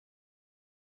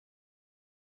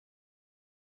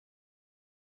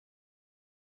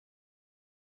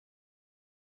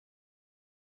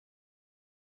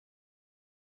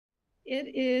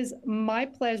It is my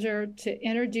pleasure to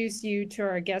introduce you to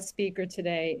our guest speaker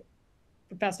today,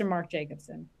 Professor Mark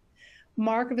Jacobson.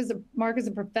 Mark is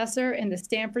a professor in the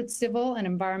Stanford Civil and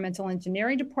Environmental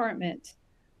Engineering Department,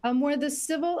 where the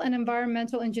Civil and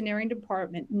Environmental Engineering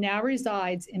Department now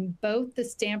resides in both the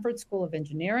Stanford School of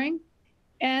Engineering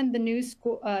and the new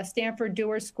Stanford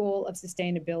Doerr School of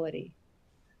Sustainability.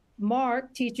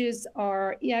 Mark teaches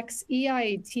our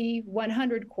EIAT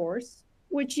 100 course,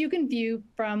 which you can view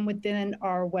from within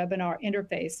our webinar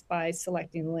interface by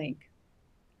selecting the link.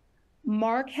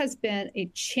 Mark has been a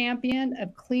champion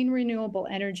of clean renewable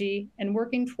energy and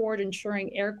working toward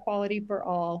ensuring air quality for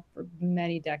all for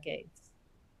many decades.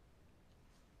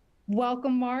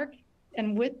 Welcome, Mark.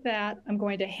 And with that, I'm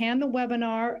going to hand the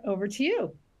webinar over to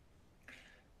you.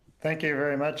 Thank you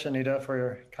very much, Anita, for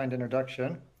your kind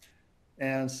introduction.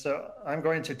 And so I'm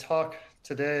going to talk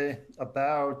today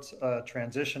about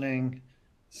transitioning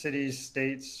cities,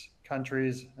 states,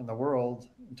 countries, and the world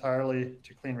entirely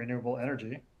to clean renewable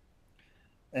energy.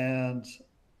 And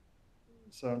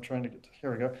so I'm trying to get to,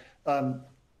 here we go.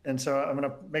 And so I'm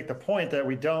going to make the point that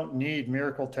we don't need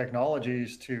miracle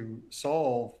technologies to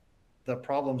solve the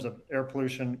problems of air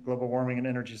pollution, global warming, and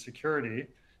energy security.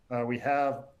 We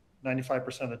have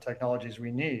 95% of the technologies we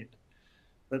need.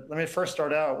 But let me first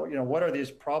start out, what are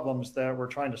these problems that we're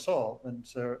trying to solve? And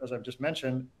so, as I've just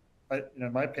mentioned,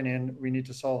 in my opinion, we need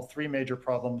to solve three major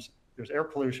problems. There's air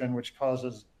pollution, which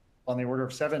causes on the order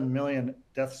of 7 million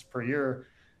deaths per year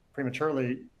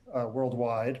prematurely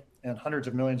worldwide, and hundreds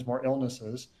of millions more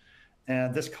illnesses.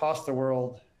 And this costs the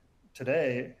world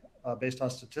today, based on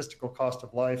statistical cost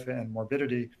of life and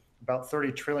morbidity, about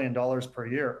 $30 trillion per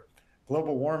year.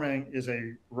 Global warming is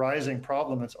a rising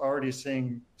problem that's already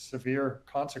seeing severe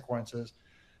consequences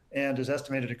and is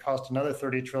estimated to cost another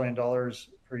 $30 trillion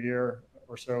per year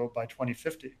or so by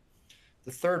 2050.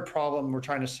 The third problem we're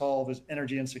trying to solve is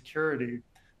energy insecurity.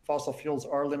 Fossil fuels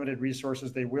are limited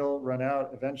resources. They will run out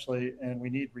eventually, and we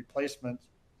need replacement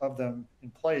of them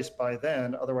in place by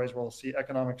then. Otherwise, we'll see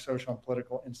economic, social, and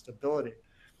political instability.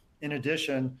 In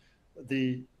addition,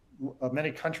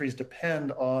 many countries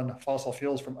depend on fossil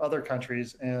fuels from other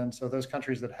countries, and so those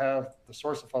countries that have the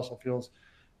source of fossil fuels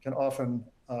can often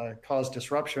cause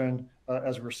disruption,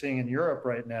 as we're seeing in Europe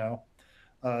right now,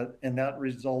 and that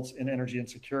results in energy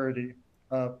insecurity.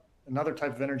 Another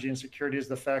type of energy insecurity is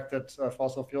the fact that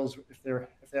fossil fuels, if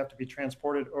they have to be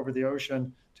transported over the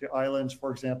ocean to islands,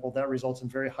 for example, that results in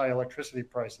very high electricity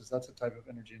prices. That's a type of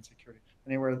energy insecurity.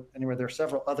 Anyway, there are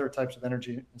several other types of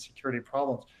energy insecurity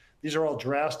problems. These are all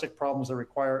drastic problems that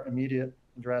require immediate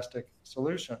and drastic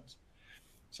solutions.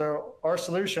 So our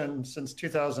solution since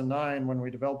 2009, when we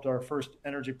developed our first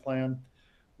energy plan,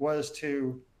 was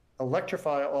to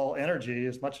electrify all energy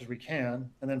as much as we can,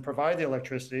 and then provide the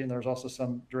electricity, and there's also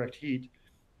some direct heat,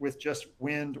 with just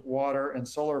wind, water, and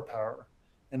solar power.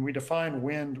 And we define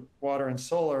wind, water, and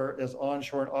solar as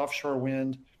onshore and offshore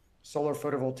wind, solar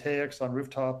photovoltaics on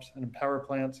rooftops and in power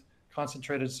plants,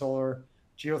 concentrated solar,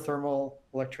 geothermal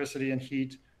electricity and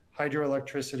heat,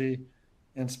 hydroelectricity,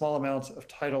 and small amounts of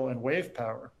tidal and wave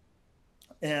power.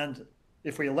 And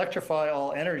if we electrify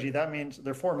all energy, that means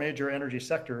there are four major energy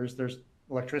sectors. There's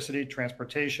electricity,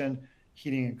 transportation,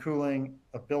 heating and cooling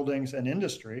of buildings, and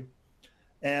industry.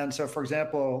 And so, for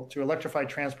example, to electrify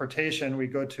transportation, we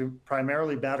go to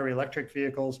primarily battery electric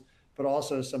vehicles, but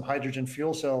also some hydrogen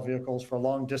fuel cell vehicles for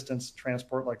long distance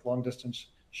transport, like long distance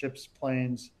ships,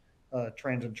 planes,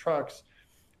 trains, and trucks.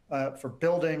 For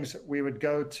buildings, we would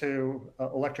go to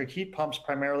electric heat pumps,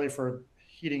 primarily for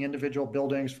heating individual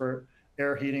buildings, for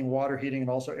air heating, water heating, and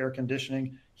also air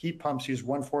conditioning. Heat pumps use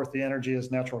 1/4 the energy as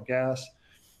natural gas.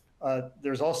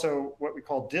 There's also what we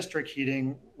call district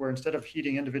heating, where instead of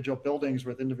heating individual buildings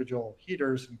with individual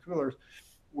heaters and coolers,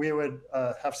 we would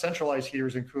have centralized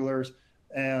heaters and coolers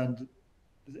and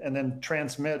then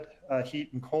transmit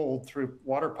heat and cold through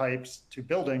water pipes to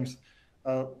buildings,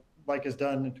 like is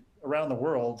done around the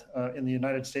world. In the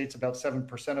United States, about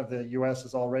 7% of the US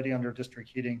is already under district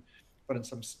heating, but in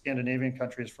some Scandinavian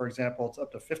countries, for example, it's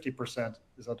up to 50%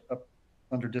 is up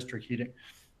under district heating.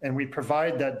 And we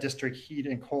provide that district heat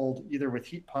and cold either with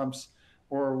heat pumps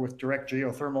or with direct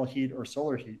geothermal heat or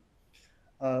solar heat.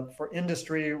 For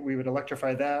industry, we would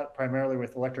electrify that primarily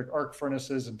with electric arc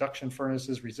furnaces, induction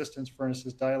furnaces, resistance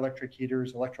furnaces, dielectric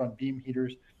heaters, electron beam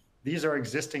heaters. These are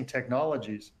existing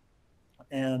technologies.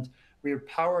 And we would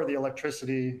power the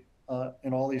electricity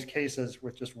in all these cases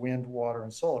with just wind, water,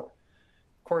 and solar.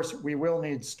 Of course, we will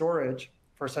need storage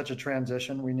for such a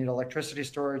transition. We need electricity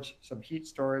storage, some heat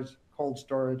storage, cold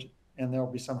storage, and there'll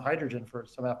be some hydrogen for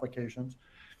some applications.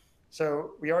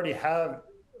 So we already have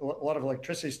a lot of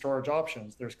electricity storage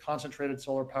options. There's concentrated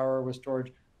solar power with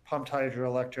storage, pumped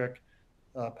hydroelectric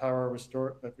power with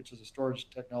storage, which is a storage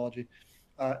technology,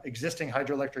 existing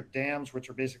hydroelectric dams, which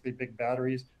are basically big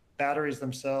batteries, batteries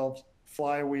themselves,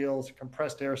 flywheels,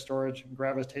 compressed air storage, and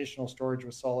gravitational storage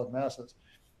with solid masses.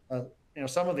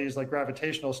 Some of these, like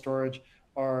gravitational storage,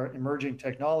 are emerging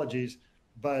technologies,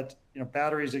 but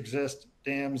batteries exist,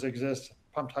 dams exist,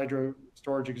 pumped hydro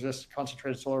storage exists,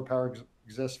 concentrated solar power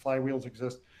exists, flywheels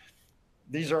exist.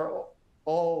 These are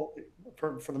all,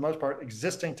 for the most part,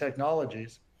 existing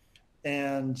technologies,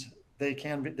 and they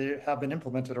have been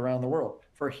implemented around the world.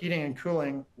 For heating and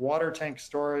cooling, water tank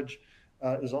storage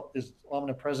is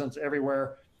omnipresent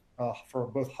everywhere for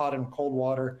both hot and cold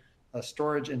water.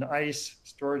 Storage in ice,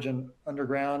 storage in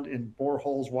underground, in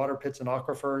boreholes, water pits, and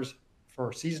aquifers.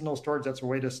 For seasonal storage, that's a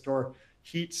way to store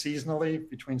heat seasonally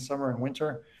between summer and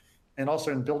winter, and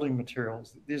also in building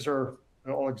materials. These are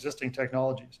all existing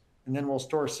technologies. And then we'll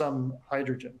store some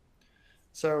hydrogen.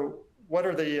 So what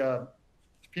are the,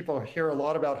 people hear a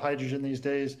lot about hydrogen these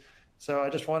days. So I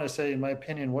just want to say, in my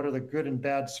opinion, what are the good and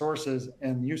bad sources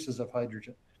and uses of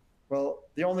hydrogen? Well,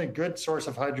 the only good source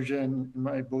of hydrogen, in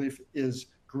my belief, is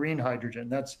green hydrogen.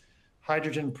 That's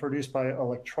hydrogen produced by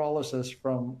electrolysis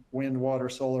from wind, water,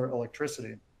 solar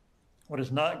electricity. What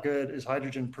is not good is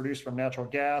hydrogen produced from natural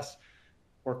gas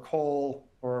or coal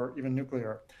or even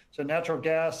nuclear. So natural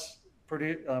gas,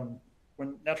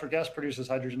 when natural gas produces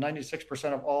hydrogen,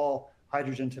 96% of all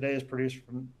hydrogen today is produced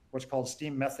from what's called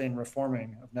steam methane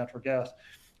reforming of natural gas.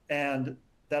 And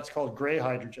that's called gray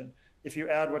hydrogen. If you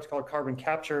add what's called carbon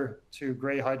capture to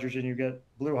gray hydrogen, you get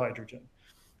blue hydrogen.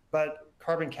 But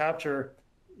carbon capture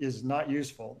is not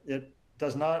useful. It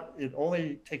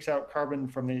only takes out carbon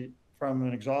from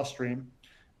an exhaust stream,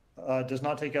 does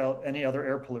not take out any other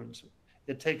air pollutants.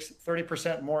 It takes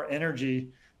 30% more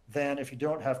energy than if you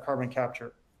don't have carbon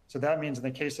capture. So that means in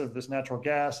the case of this natural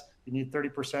gas, you need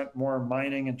 30% more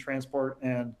mining and transport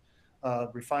and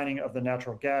refining of the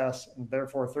natural gas, and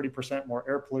therefore 30% more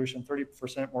air pollution,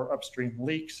 30% more upstream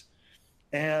leaks.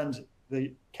 And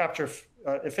the capture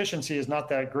efficiency is not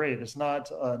that great. It's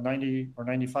not 90 or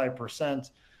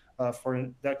 95%. For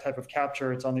that type of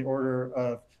capture, it's on the order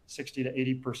of 60 to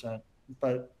 80%.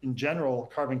 But in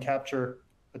general, carbon capture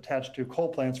attached to coal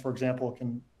plants, for example,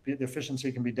 the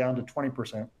efficiency can be down to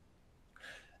 20%.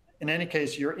 In any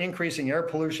case, you're increasing air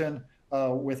pollution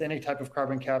with any type of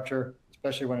carbon capture,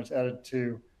 especially when it's added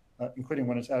to, including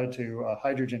when it's added to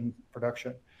hydrogen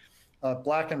production.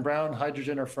 Black and brown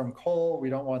hydrogen are from coal.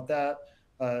 We don't want that.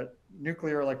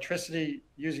 Nuclear electricity,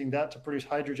 using that to produce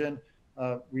hydrogen.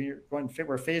 We're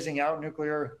phasing out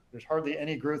nuclear. There's hardly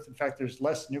any growth. In fact, there's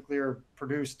less nuclear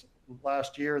produced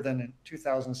last year than in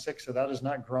 2006. So that is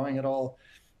not growing at all.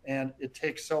 And it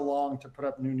takes so long to put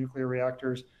up new nuclear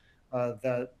reactors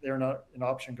that they're not an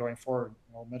option going forward.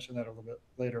 I'll mention that a little bit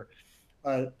later.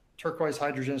 Turquoise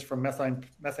hydrogen is from methane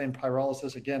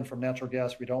pyrolysis, again, from natural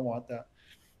gas. We don't want that.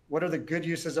 What are the good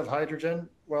uses of hydrogen?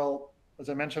 Well, as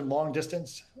I mentioned, long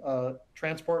distance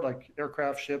transport, like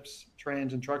aircraft, ships,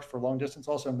 trains, and trucks for long distance,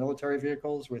 also military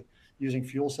vehicles with using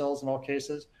fuel cells in all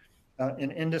cases.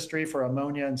 In industry for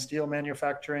ammonia and steel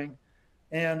manufacturing,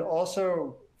 and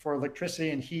also for electricity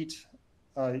and heat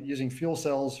using fuel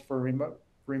cells for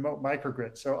remote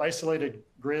microgrids. So isolated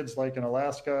grids like in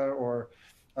Alaska, or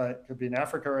it could be in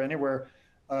Africa or anywhere,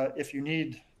 if you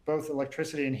need both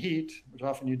electricity and heat, which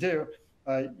often you do,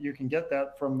 you can get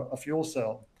that from a fuel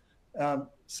cell.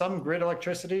 Some grid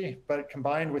electricity, but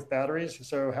combined with batteries.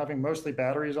 So having mostly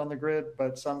batteries on the grid,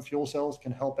 but some fuel cells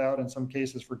can help out in some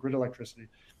cases for grid electricity.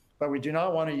 But we do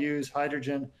not want to use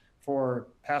hydrogen for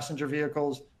passenger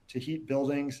vehicles to heat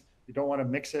buildings. We don't want to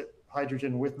mix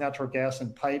hydrogen with natural gas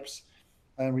in pipes.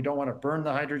 And we don't want to burn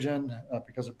the hydrogen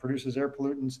because it produces air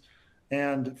pollutants.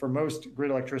 And for most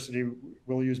grid electricity,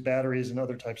 we'll use batteries and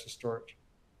other types of storage.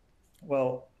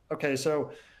 Well, okay,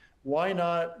 so why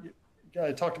not,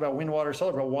 I talked about wind, water,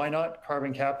 solar, but why not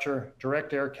carbon capture,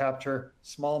 direct air capture,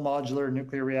 small modular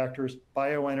nuclear reactors,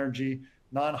 bioenergy,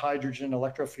 non-hydrogen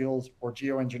electrofuels, or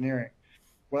geoengineering?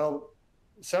 Well,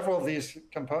 several of these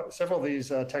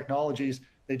technologies,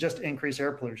 they just increase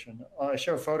air pollution. I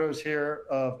show photos here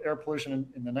of air pollution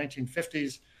in the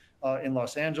 1950s in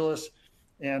Los Angeles.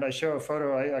 And I show a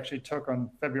photo I actually took on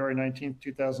February 19th,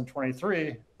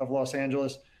 2023 of Los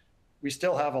Angeles. We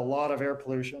still have a lot of air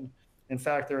pollution. In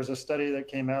fact, there's a study that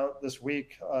came out this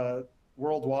week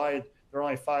worldwide. There are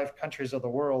only 5 countries of the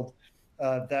world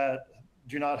that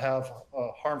do not have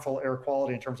harmful air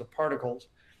quality in terms of particles.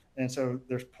 And so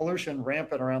there's pollution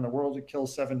rampant around the world. It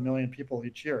kills 7 million people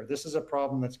each year. This is a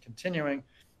problem that's continuing.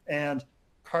 And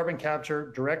carbon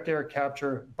capture, direct air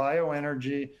capture,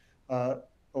 bioenergy,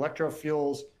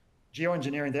 electrofuels,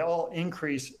 geoengineering, they all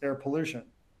increase air pollution.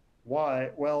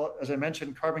 Why? Well, as I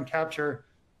mentioned, carbon capture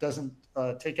doesn't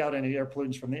take out any air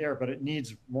pollutants from the air, but it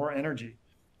needs more energy.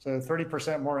 So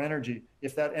 30% more energy.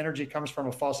 If that energy comes from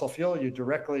a fossil fuel, you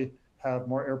directly have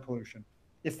more air pollution.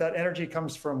 If that energy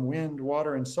comes from wind,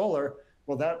 water, and solar,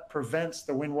 well, that prevents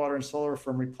the wind, water, and solar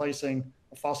from replacing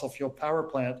a fossil fuel power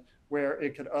plant where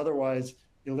it could otherwise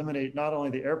eliminate not only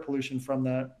the air pollution from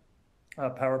that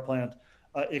power plant,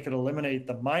 it could eliminate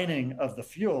the mining of the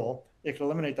fuel, it could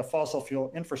eliminate the fossil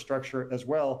fuel infrastructure as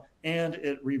well, and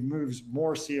it removes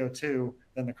more CO2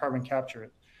 than the carbon capture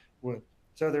it would.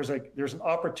 So there's an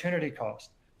opportunity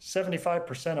cost.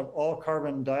 75% of all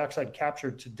carbon dioxide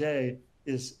captured today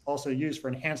is also used for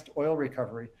enhanced oil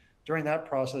recovery. During that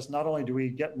process, not only do we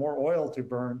get more oil to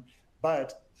burn,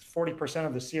 but 40%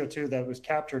 of the CO2 that was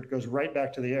captured goes right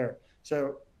back to the air.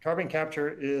 So carbon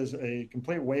capture is a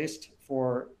complete waste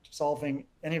for solving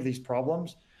any of these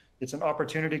problems. It's an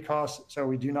opportunity cost, so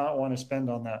we do not want to spend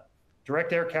on that.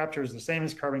 Direct air capture is the same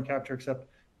as carbon capture, except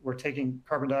we're taking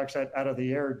carbon dioxide out of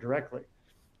the air directly.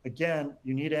 Again,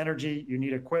 you need energy, you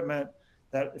need equipment.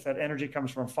 That if that energy comes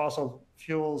from fossil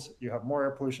fuels, you have more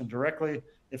air pollution directly.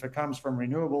 If it comes from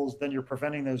renewables, then you're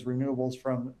preventing those renewables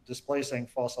from displacing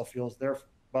fossil fuels,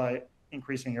 thereby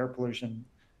increasing air pollution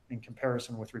in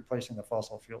comparison with replacing the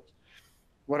fossil fuels.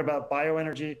 What about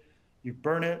bioenergy? You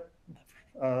burn it.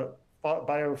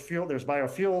 Biofuel. There's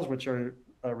biofuels, which are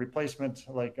a replacement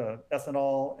like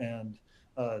ethanol and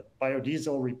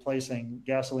biodiesel, replacing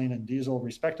gasoline and diesel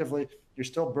respectively. You're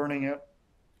still burning it.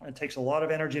 It takes a lot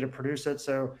of energy to produce it,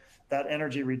 so that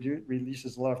energy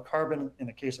releases a lot of carbon. In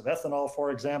the case of ethanol, for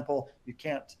example, you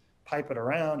can't pipe it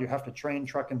around. You have to train,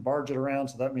 truck, and barge it around,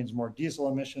 so that means more diesel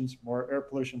emissions, more air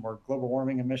pollution, more global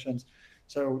warming emissions.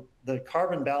 So the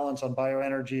carbon balance on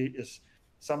bioenergy is,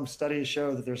 some studies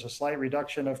show that there's a slight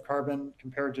reduction of carbon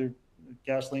compared to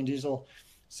gasoline, diesel.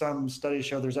 Some studies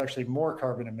show there's actually more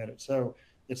carbon emitted. So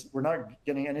we're not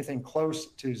getting anything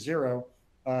close to zero.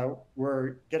 What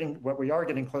we are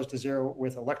getting close to zero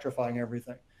with electrifying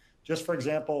everything. Just for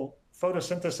example,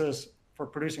 photosynthesis for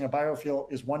producing a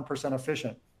biofuel is 1%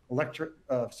 efficient.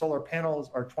 Solar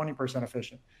panels are 20%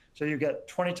 efficient. So you get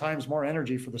 20 times more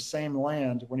energy for the same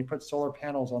land when you put solar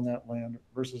panels on that land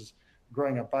versus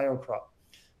growing a biocrop.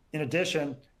 In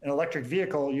addition, an electric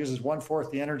vehicle uses 1/4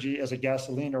 the energy as a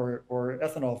gasoline or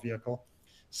ethanol vehicle.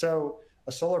 So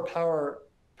a solar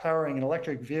powering an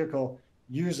electric vehicle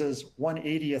uses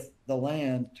 1/80th the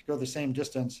land to go the same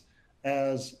distance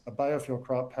as a biofuel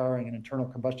crop powering an internal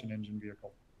combustion engine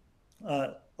vehicle.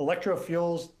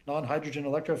 Electrofuels, non-hydrogen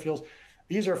electrofuels,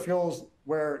 these are fuels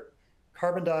where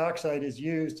carbon dioxide is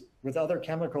used with other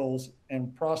chemicals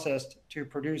and processed to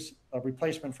produce a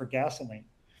replacement for gasoline.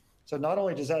 So not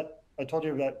only does that, I told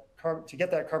you that to get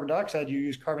that carbon dioxide, you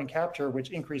use carbon capture,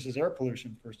 which increases air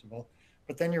pollution, first of all,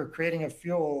 but then you're creating a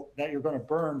fuel that you're going to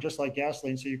burn just like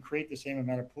gasoline, so you create the same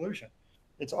amount of pollution.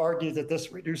 It's argued that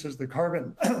this reduces the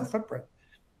carbon footprint.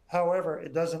 However,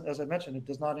 it doesn't, as I mentioned, it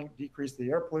does not decrease the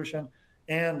air pollution.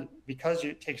 And because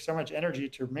it takes so much energy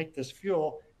to make this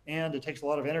fuel, and it takes a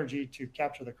lot of energy to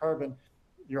capture the carbon,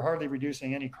 you're hardly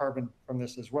reducing any carbon from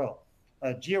this as well.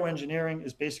 Geoengineering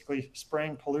is basically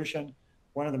spraying pollution.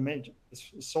 One of the major,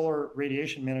 solar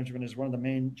radiation management is one of the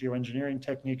main geoengineering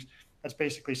techniques. That's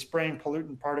basically spraying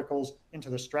pollutant particles into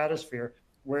the stratosphere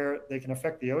where they can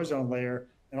affect the ozone layer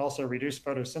and also reduce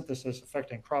photosynthesis,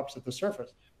 affecting crops at the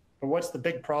surface. But what's the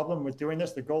big problem with doing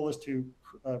this? The goal is to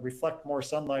reflect more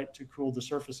sunlight to cool the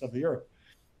surface of the earth.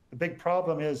 The big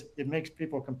problem is it makes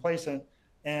people complacent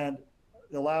and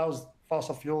allows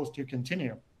fossil fuels to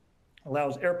continue,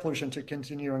 allows air pollution to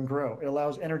continue and grow. It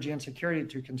allows energy insecurity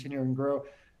to continue and grow,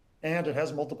 and it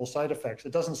has multiple side effects.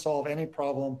 It doesn't solve any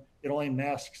problem. It only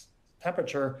masks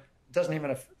temperature. It doesn't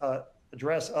even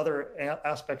address other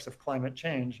aspects of climate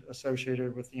change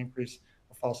associated with the increase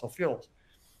of fossil fuels.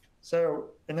 So,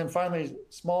 and then finally,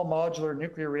 small modular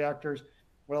nuclear reactors.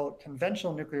 Well,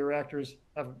 conventional nuclear reactors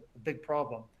have a big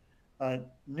problem.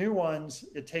 New ones,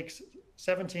 it takes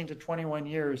 17 to 21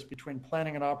 years between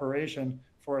planning and operation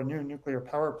for a new nuclear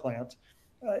power plant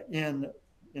in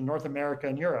North America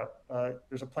and Europe.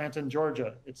 There's a plant in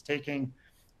Georgia.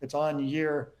 It's on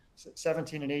year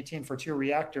 17 and 18 for 2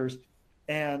 reactors,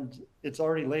 and it's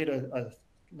already laid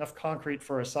enough concrete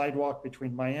for a sidewalk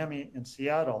between Miami and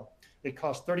Seattle. It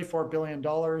costs $34 billion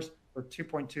for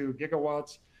 2.2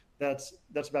 gigawatts. That's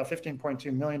about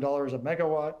 $15.2 million a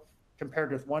megawatt,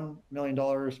 compared with $1 million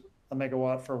a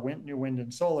megawatt for new wind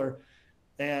and solar.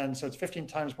 And so it's 15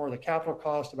 times more the capital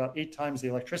cost, about 8 times the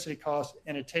electricity cost,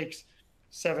 and it takes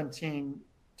 17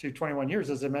 to 21 years,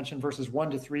 as I mentioned, versus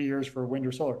 1 to 3 years for wind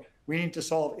or solar. We need to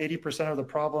solve 80% of the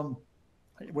problem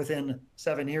within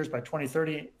 7 years by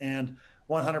 2030 and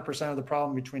 100% of the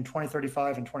problem between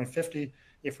 2035 and 2050.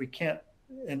 If we can't,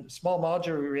 and small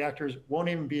modular reactors won't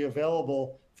even be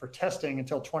available for testing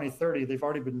until 2030. They've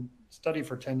already been studied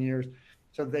for 10 years.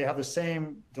 So they have the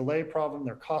same delay problem.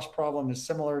 Their cost problem is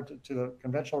similar to the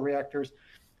conventional reactors.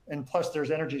 And plus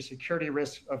there's energy security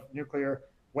risk of nuclear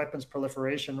weapons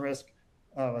proliferation risk,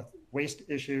 waste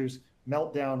issues,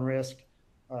 meltdown risk,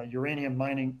 uranium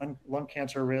mining, lung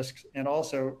cancer risks, and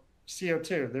also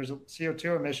CO2. There's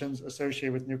CO2 emissions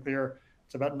associated with nuclear.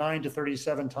 It's about 9 to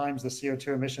 37 times the CO2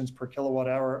 emissions per kilowatt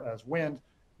hour as wind.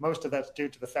 Most of that's due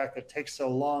to the fact that it takes so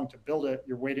long to build it.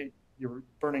 You're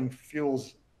burning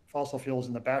fuels, fossil fuels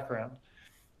in the background.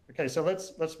 Okay, so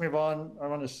let's move on. I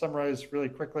want to summarize really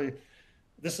quickly.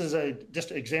 This is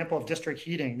just an example of district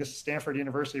heating. This is Stanford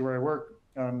University where I work,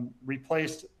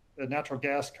 replaced a natural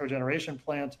gas cogeneration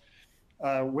plant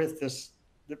with this,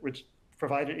 which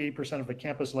provided 80% of the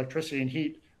campus electricity and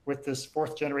heat with this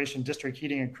 4th generation district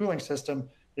heating and cooling system.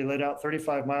 They laid out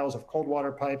 35 miles of cold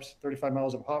water pipes, 35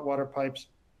 miles of hot water pipes,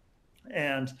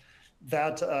 and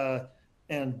that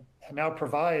and now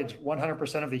provides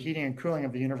 100% of the heating and cooling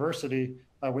of the university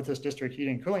with this district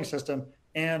heating and cooling system,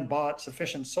 and bought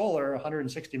sufficient solar,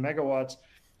 160 megawatts,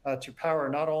 to power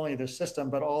not only the system,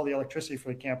 but all the electricity for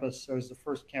the campus. So it's the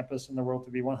first campus in the world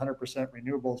to be 100%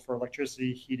 renewable for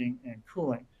electricity, heating, and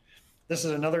cooling. This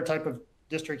is another type of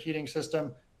district heating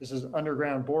system. This is an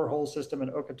underground borehole system in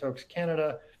Okotoks,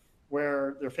 Canada,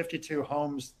 where there are 52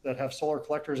 homes that have solar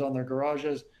collectors on their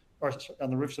garages, or on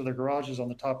the roofs of their garages on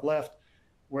the top left,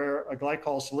 where a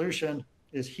glycol solution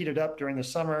is heated up during the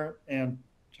summer and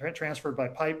transferred by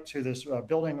pipe to this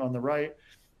building on the right,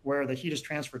 where the heat is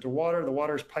transferred to water. The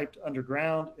water is piped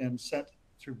underground and sent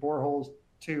through boreholes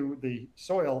to the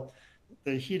soil.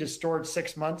 The heat is stored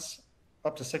 6 months,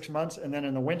 up to 6 months. And then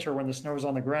in the winter, when the snow is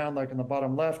on the ground, like in the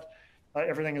bottom left,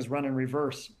 everything is run in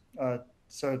reverse.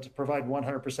 So to provide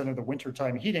 100% of the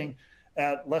wintertime heating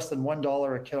at less than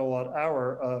 $1 a kilowatt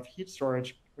hour of heat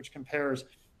storage, which compares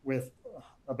with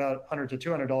about $100 to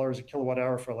 $200 a kilowatt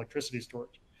hour for electricity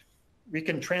storage. We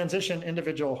can transition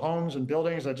individual homes and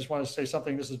buildings. I just want to say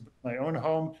something. This is my own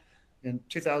home. In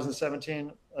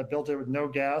 2017, I built it with no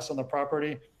gas on the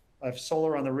property. I have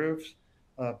solar on the roofs,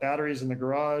 batteries in the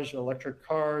garage, electric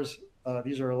cars.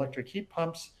 These are electric heat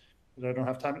pumps that I don't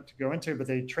have time to go into, but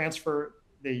they transfer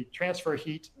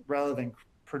heat rather than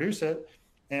produce it.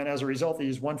 And as a result, they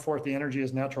use 1/4 the energy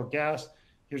as natural gas.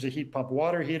 Here's a heat pump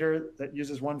water heater that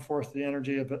uses 1/4 the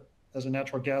energy of it as a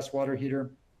natural gas water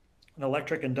heater. An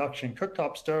electric induction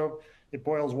cooktop stove. It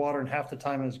boils water in half the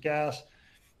time as gas.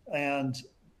 And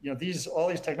all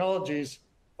these technologies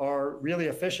are really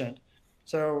efficient.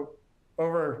 So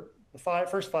over the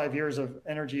first 5 years of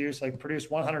energy use, I produced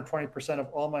 120%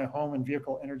 of all my home and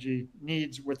vehicle energy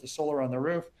needs with the solar on the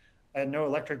roof. I had no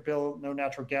electric bill, no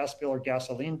natural gas bill or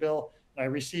gasoline bill. And I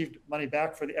received money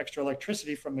back for the extra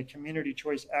electricity from the community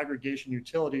choice aggregation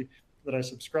utility that I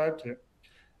subscribed to.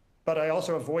 But I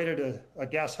also avoided a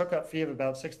gas hookup fee of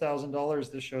about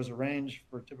 $6,000. This shows a range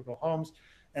for typical homes,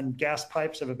 and gas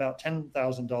pipes of about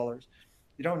 $10,000.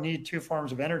 You don't need 2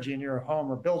 forms of energy in your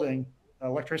home or building.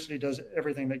 Electricity does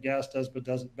everything that gas does, but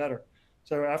does it better.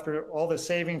 So after all the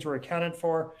savings were accounted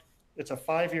for, it's a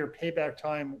 5-year payback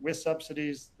time with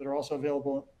subsidies that are also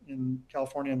available in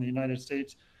California and the United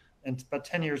States, and about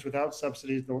 10 years without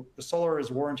subsidies. The solar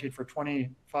is warranted for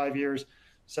 25 years.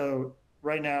 So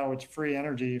right now it's free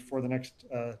energy for the next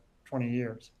 20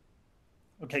 years.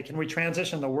 Okay, can we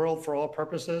transition the world for all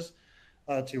purposes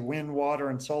to wind, water,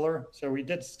 and solar? So we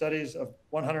did studies of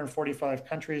 145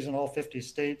 countries in all 50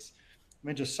 states. Let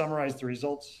me just summarize the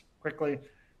results quickly.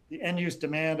 The end-use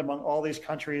demand among all these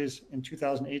countries in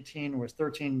 2018 was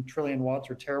 13 trillion watts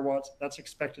or terawatts. That's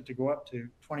expected to go up to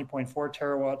 20.4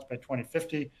 terawatts by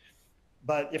 2050.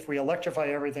 But if we electrify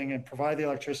everything and provide the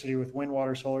electricity with wind,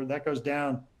 water, solar, that goes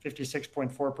down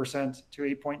 56.4% to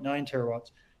 8.9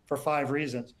 terawatts for 5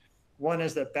 reasons. One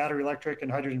is that battery electric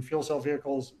and hydrogen fuel cell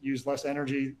vehicles use less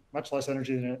energy, much less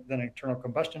energy than internal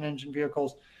combustion engine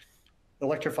vehicles. The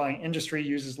electrifying industry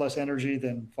uses less energy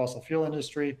than fossil fuel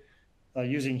industry.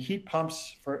 Using heat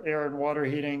pumps for air and water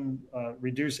heating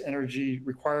reduce energy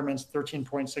requirements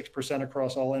 13.6%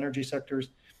 across all energy sectors.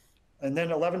 And then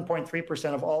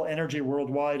 11.3% of all energy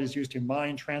worldwide is used to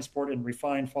mine, transport, and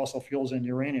refine fossil fuels and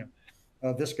uranium.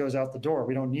 This goes out the door.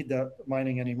 We don't need that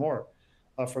mining anymore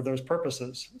for those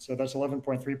purposes. So that's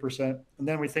 11.3%. And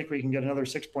then we think we can get another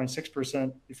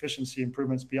 6.6% efficiency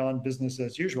improvements beyond business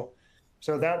as usual.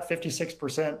 So that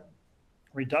 56%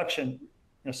 reduction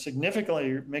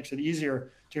significantly makes it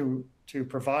easier to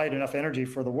provide enough energy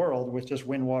for the world with just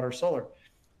wind, water, solar.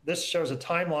 This shows a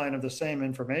timeline of the same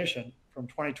information from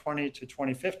 2020 to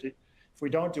 2050. If we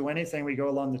don't do anything, we go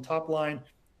along the top line.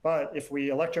 But if we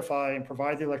electrify and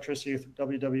provide the electricity with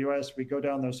WWS, we go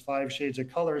down those 5 shades of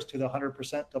colors to the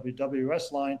 100%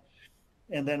 WWS line.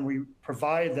 And then we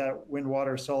provide that wind,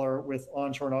 water, solar with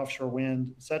onshore and offshore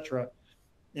wind, et cetera,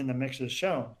 in the mixes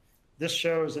shown. This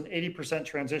shows an 80%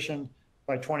 transition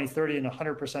by 2030 and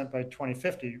 100% by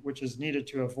 2050, which is needed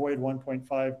to avoid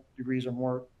 1.5 degrees or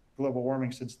more global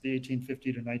warming since the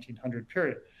 1850 to 1900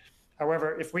 period.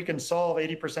 However, if we can solve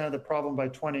 80% of the problem by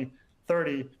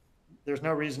 2030, there's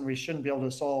no reason we shouldn't be able to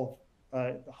solve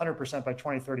 100% by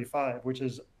 2035, which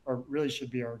is, or really should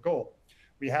be our goal.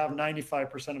 We have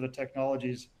 95% of the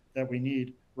technologies that we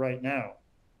need right now.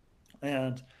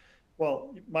 And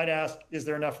well, you might ask, is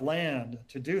there enough land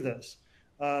to do this?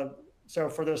 So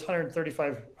for those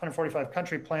 145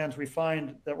 country plans, we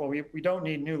find that, well, we don't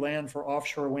need new land for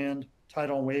offshore wind,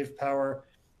 tidal and wave power,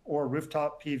 or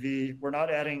rooftop PV. We're not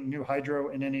adding new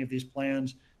hydro in any of these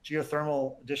plans.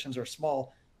 Geothermal additions are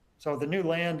small. So the new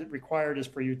land required is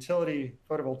for utility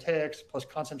photovoltaics plus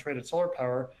concentrated solar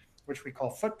power, which we call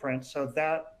footprint. So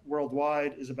that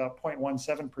worldwide is about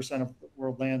 0.17% of the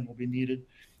world land will be needed.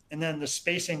 And then the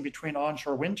spacing between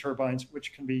onshore wind turbines,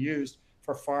 which can be used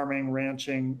for farming,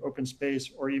 ranching, open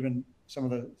space, or even some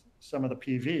of the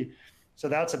PV. So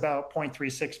that's about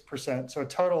 0.36%. So a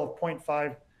total of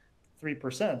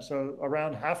 0.53%. So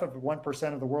around half of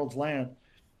 1% of the world's land.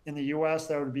 In the US,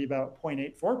 that would be about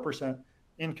 0.84%.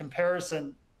 In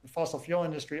comparison, the fossil fuel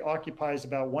industry occupies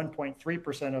about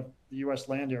 1.3% of the US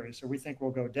land area. So we think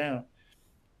we'll go down.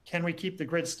 Can we keep the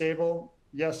grid stable?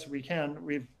 Yes, we can.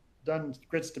 We've done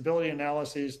grid stability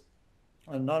analyses,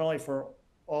 not only for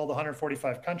all the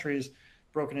 145 countries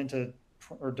broken into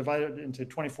or divided into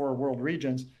 24 world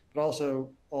regions, but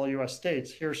also all US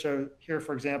states. Here,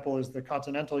 for example, is the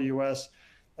continental US,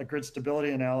 a grid stability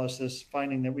analysis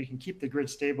finding that we can keep the grid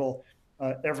stable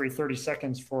every 30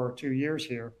 seconds for 2 years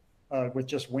here with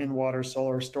just wind, water,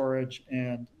 solar storage,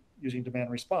 and using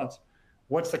demand response.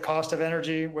 What's the cost of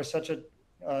energy with such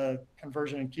a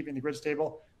conversion and keeping the grid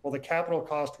stable? Well, the capital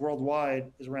cost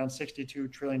worldwide is around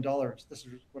 $62 trillion. This is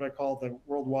what I call the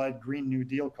worldwide Green New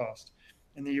Deal cost.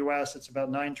 In the US, it's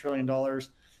about $9 trillion,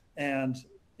 and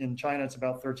in China, it's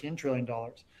about $13 trillion.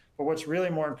 But what's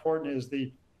really more important is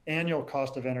the annual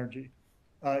cost of energy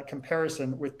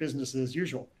comparison with business as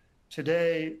usual.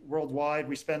 Today, worldwide,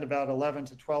 we spend about $11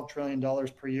 to $12 trillion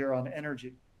per year on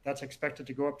energy. That's expected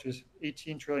to go up to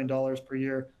 $18 trillion per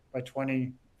year by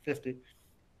 2050.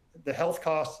 The health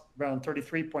costs around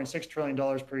 $33.6 trillion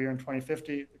per year in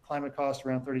 2050. The climate cost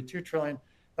around $32 trillion.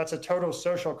 That's a total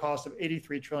social cost of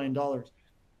 $83 trillion.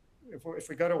 If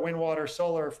we go to wind, water,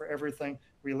 solar for everything,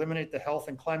 we eliminate the health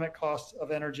and climate costs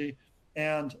of energy,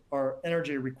 and our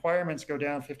energy requirements go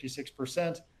down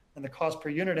 56%, and the cost per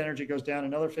unit energy goes down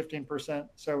another 15%.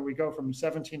 So we go from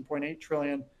 17.8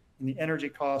 trillion in the energy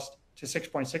cost to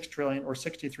 6.6 trillion, or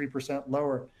 63%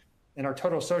 lower. And our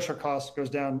total social cost goes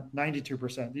down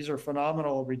 92%. These are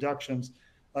phenomenal reductions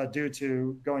due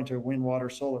to going to wind, water,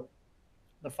 solar.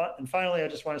 And finally, I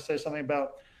just want to say something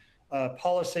about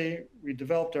policy. We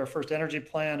developed our first energy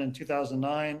plan in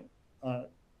 2009,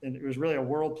 and it was really a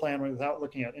world plan without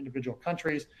looking at individual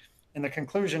countries. And the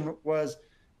conclusion was,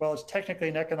 well, it's technically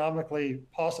and economically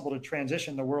possible to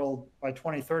transition the world by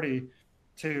 2030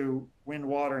 to wind,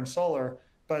 water, and solar,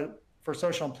 but for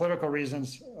social and political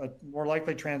reasons, a more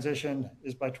likely transition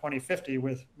is by 2050,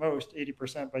 with most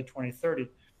 80% by 2030.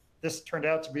 This turned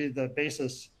out to be the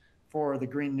basis for the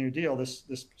Green New Deal, this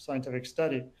scientific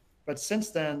study. But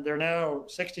since then, there are now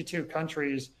 62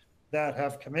 countries that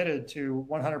have committed to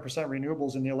 100%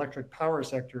 renewables in the electric power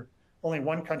sector. Only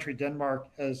one country, Denmark,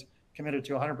 has committed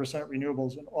to 100%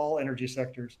 renewables in all energy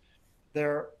sectors.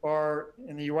 There are,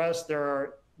 in the US, there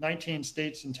are 19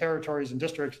 states and territories and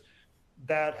districts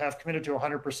that have committed to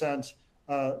 100%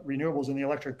 renewables in the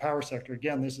electric power sector.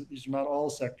 Again, these are not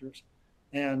all sectors.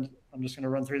 And I'm just going to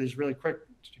run through these really quick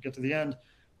to get to the end.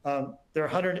 There are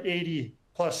 180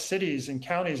 plus cities and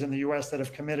counties in the US that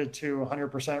have committed to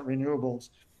 100% renewables.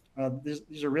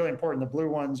 These are really important. The blue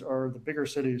ones are the bigger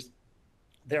cities.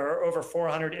 There are over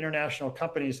 400 international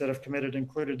companies that have committed,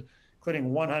 including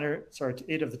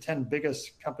 8 of the 10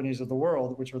 biggest companies of the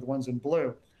world, which are the ones in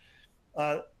blue.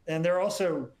 And there are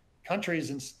also countries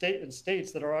and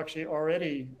states that are actually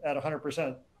already at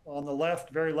 100%. On the left,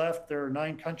 very left, there are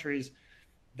 9 countries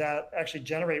that actually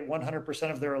generate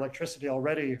 100% of their electricity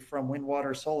already from wind,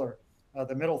 water, solar.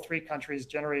 The middle 3 countries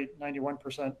generate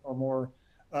 91% or more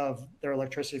of their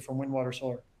electricity from wind, water,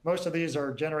 solar. Most of these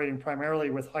are generating primarily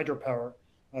with hydropower.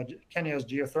 Kenya is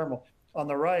geothermal. On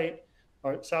the right,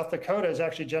 South Dakota is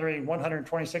actually generating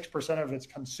 126% of its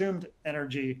consumed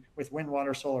energy with wind,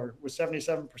 water, solar, with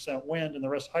 77% wind and the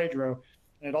rest hydro.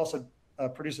 And it also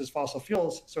produces fossil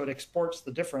fuels, so it exports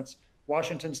the difference.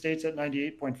 Washington State's at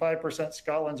 98.5%,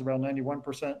 Scotland's around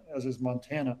 91%, as is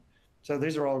Montana. So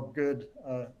these are all good.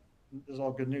 This is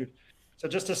all good news. So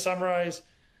just to summarize,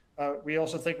 we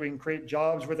also think we can create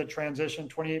jobs with a transition,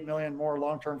 28 million more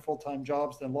long-term full-time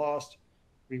jobs than lost.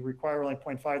 We require only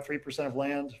 0.53% of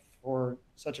land for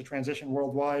such a transition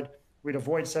worldwide. We'd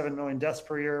avoid 7 million deaths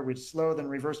per year. We'd slow then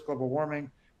reverse global warming.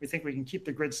 We think we can keep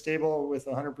the grid stable with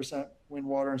 100% wind,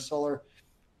 water, and solar.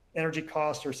 Energy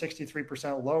costs are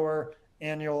 63% lower.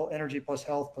 Annual energy plus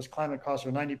health plus climate costs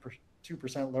are 92%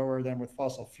 lower than with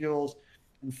fossil fuels.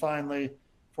 And finally,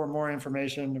 for more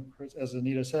information, as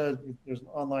Anita said, there's an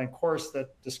online course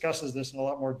that discusses this in a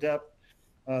lot more depth.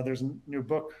 There's a new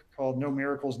book called No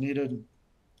Miracles Needed.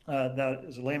 That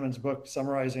is a layman's book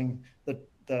summarizing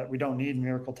that we don't need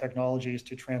miracle technologies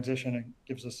to transition, and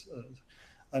gives us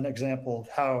an example of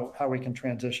how we can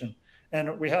transition.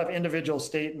 And we have individual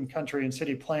state and country and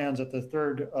city plans at the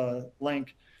third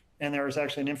link. And there is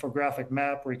actually an infographic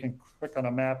map where you can click on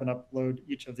a map and upload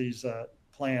each of these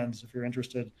plans if you're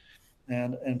interested.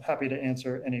 And I'm happy to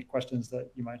answer any questions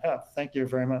that you might have. Thank you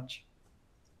very much.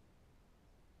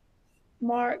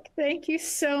 Mark, thank you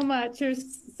so much.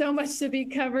 There's so much to be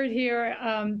covered here.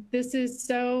 This is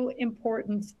so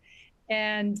important.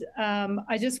 And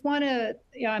I just want to,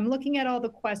 I'm looking at all the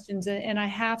questions, and I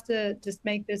have to just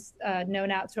make this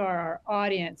known out to our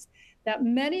audience that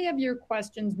many of your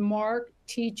questions Mark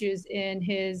teaches in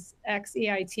his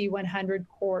XEIT 100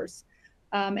 course.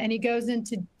 And he goes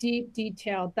into deep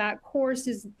detail. That course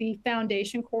is the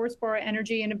foundation course for our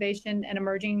Energy Innovation and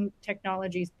Emerging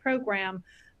Technologies program.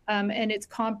 And it's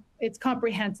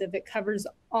comprehensive. It covers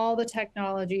all the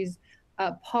technologies,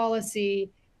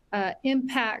 policy,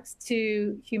 impacts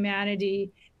to humanity,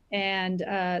 and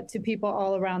to people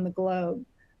all around the globe.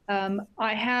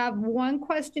 I have one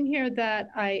question here that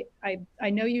I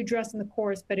know you addressed in the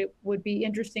course, but it would be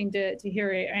interesting to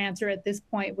hear your answer at this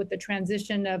point with the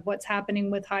transition of what's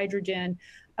happening with hydrogen.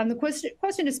 The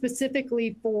question is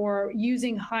specifically for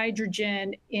using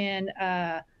hydrogen in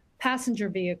passenger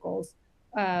vehicles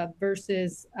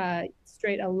versus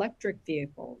straight electric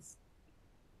vehicles.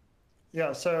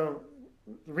 Yeah, so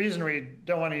the reason we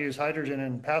don't want to use hydrogen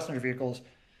in passenger vehicles,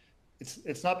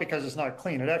 it's not because it's not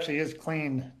clean. It actually is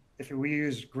clean. If we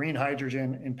use green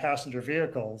hydrogen in passenger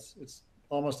vehicles, it's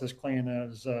almost as clean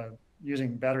as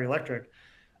using battery electric.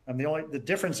 The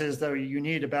difference is, though, you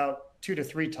need about 2 to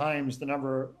 3 times the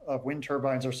number of wind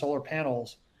turbines or solar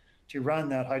panels to run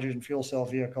that hydrogen fuel cell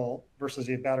vehicle versus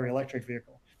a battery electric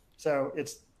vehicle. So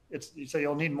so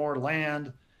you'll need more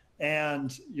land,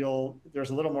 and there's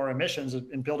a little more emissions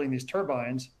in building these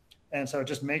turbines, and so it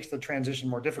just makes the transition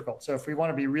more difficult. So if we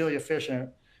want to be really efficient,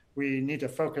 we need to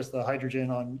focus the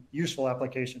hydrogen on useful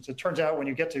applications. It turns out when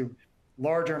you get to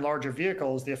larger and larger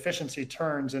vehicles, the efficiency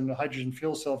turns, and the hydrogen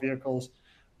fuel cell vehicles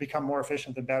become more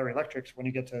efficient than battery electrics when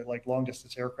you get to like long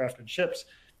distance aircraft and ships,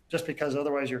 just because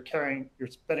otherwise you're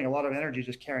spending a lot of energy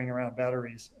just carrying around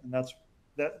batteries. And that's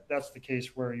the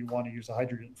case where you want to use the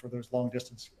hydrogen for those long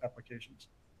distance applications.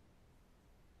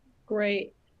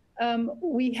 Great.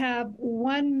 We have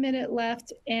 1 minute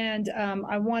left, and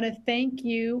I want to thank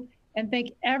you and thank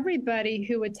everybody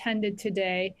who attended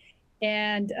today.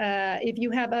 And if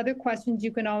you have other questions,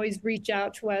 you can always reach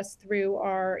out to us through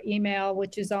our email,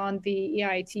 which is on the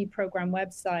EIT program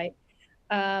website.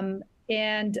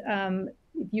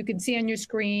 You can see on your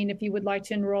screen, if you would like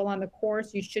to enroll on the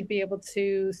course, you should be able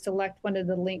to select one of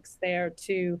the links there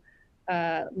to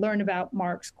learn about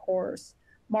Mark's course.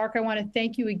 Mark, I want to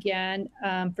thank you again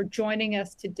for joining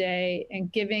us today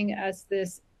and giving us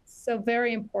this so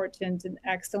very important and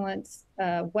excellent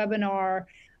webinar.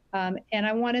 And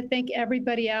I want to thank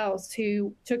everybody else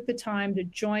who took the time to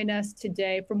join us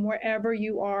today from wherever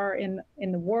you are in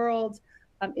the world.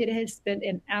 It has been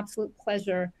an absolute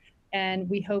pleasure, and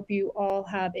we hope you all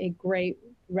have a great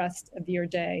rest of your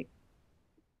day.